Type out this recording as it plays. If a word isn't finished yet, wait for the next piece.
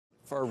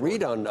For a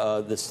read on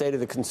the state of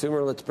the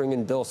consumer, let's bring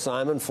in Bill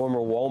Simon, former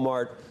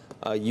Walmart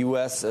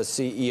U.S.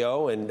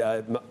 CEO,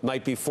 and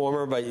might be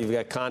former, but you've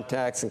got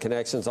contacts and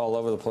connections all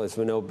over the place.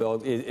 We know, Bill,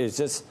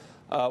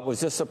 was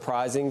this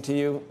surprising to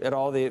you at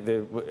all,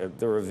 the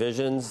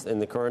revisions in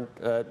the current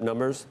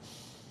numbers?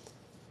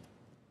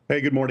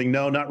 Hey, good morning.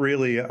 No, not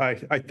really. I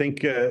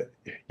think,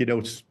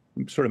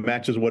 sort of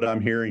matches what I'm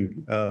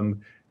hearing.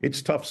 It's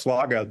a tough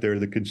slog out there.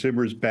 The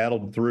consumers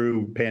battled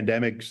through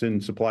pandemics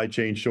and supply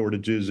chain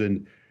shortages,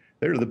 and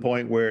they're to the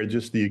point where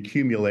just the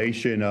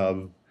accumulation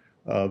of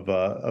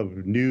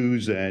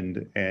news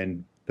and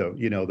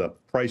the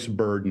price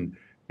burden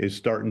is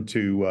starting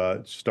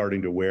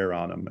to wear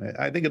on them.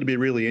 I think it'll be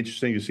really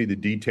interesting to see the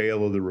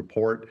detail of the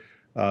report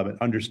and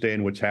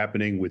understand what's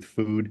happening with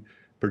food,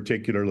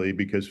 particularly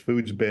because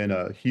food's been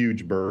a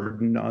huge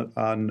burden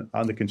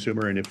on the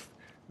consumer, and if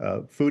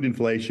food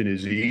inflation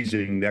is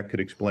easing, that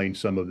could explain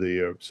some of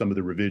the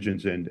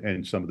revisions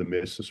and some of the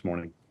miss this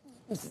morning.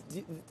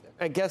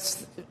 I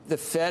guess the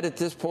Fed at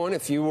this point,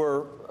 if you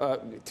were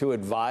to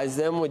advise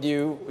them, would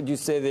you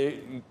say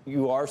that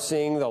you are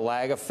seeing the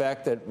lag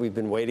effect that we've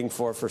been waiting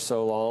for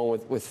so long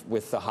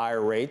with the higher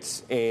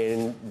rates?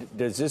 And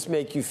does this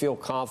make you feel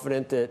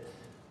confident that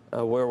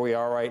where we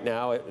are right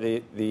now,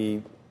 it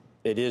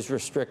is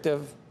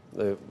restrictive,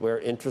 where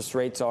interest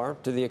rates are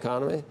to the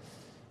economy?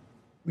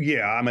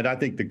 Yeah, I mean, I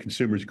think the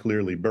consumer's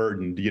clearly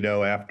burdened,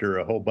 after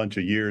a whole bunch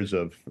of years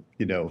of,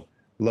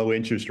 low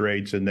interest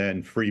rates and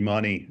then free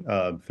money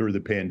through the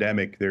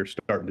pandemic. They're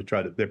starting to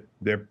try to,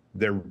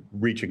 they're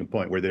reaching a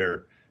point where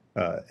their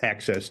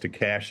access to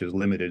cash is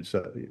limited.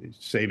 So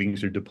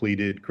savings are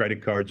depleted,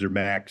 credit cards are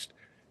maxed,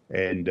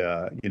 and,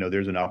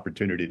 there's an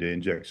opportunity to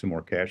inject some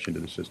more cash into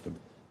the system.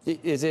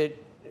 Is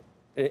it,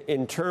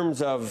 in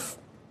terms of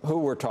who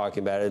we're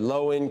talking about, a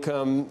low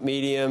income,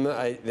 medium,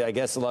 I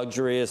guess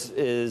luxury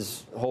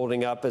is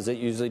holding up as it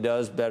usually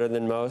does, better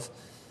than most?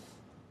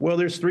 Well,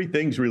 there's three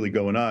things really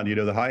going on.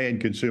 The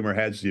high-end consumer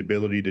has the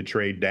ability to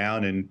trade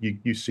down, and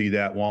you see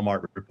that.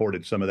 Walmart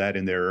reported some of that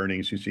in their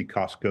earnings. You see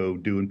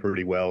Costco doing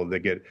pretty well. They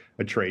get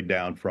a trade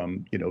down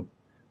from,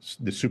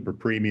 the super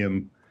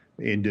premium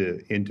into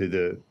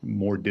the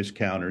more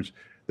discounters.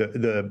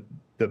 The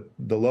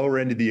lower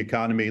end of the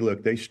economy,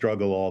 look, they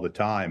struggle all the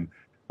time.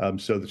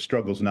 So the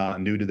struggle's not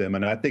new to them.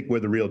 And I think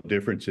where the real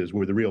difference is,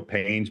 where the real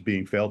pain's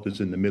being felt,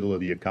 is in the middle of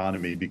the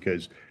economy,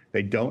 because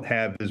they don't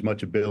have as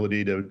much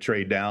ability to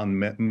trade down.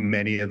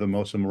 Many of them,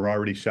 most of them are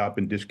already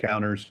shopping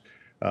discounters,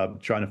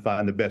 trying to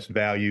find the best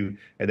value.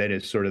 And then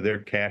it's sort of their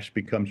cash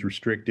becomes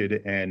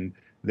restricted and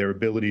their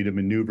ability to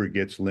maneuver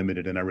gets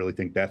limited. And I really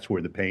think that's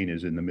where the pain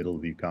is, in the middle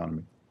of the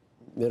economy.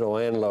 Middle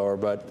and lower.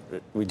 But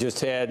we just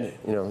had,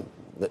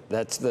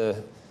 that's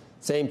the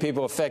same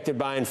people affected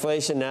by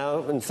inflation now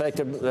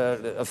affected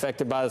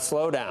by the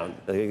slowdown.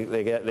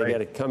 They got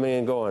to come in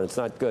and go on. It's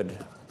not good.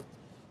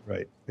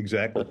 Right.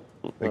 Exactly.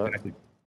 Exactly.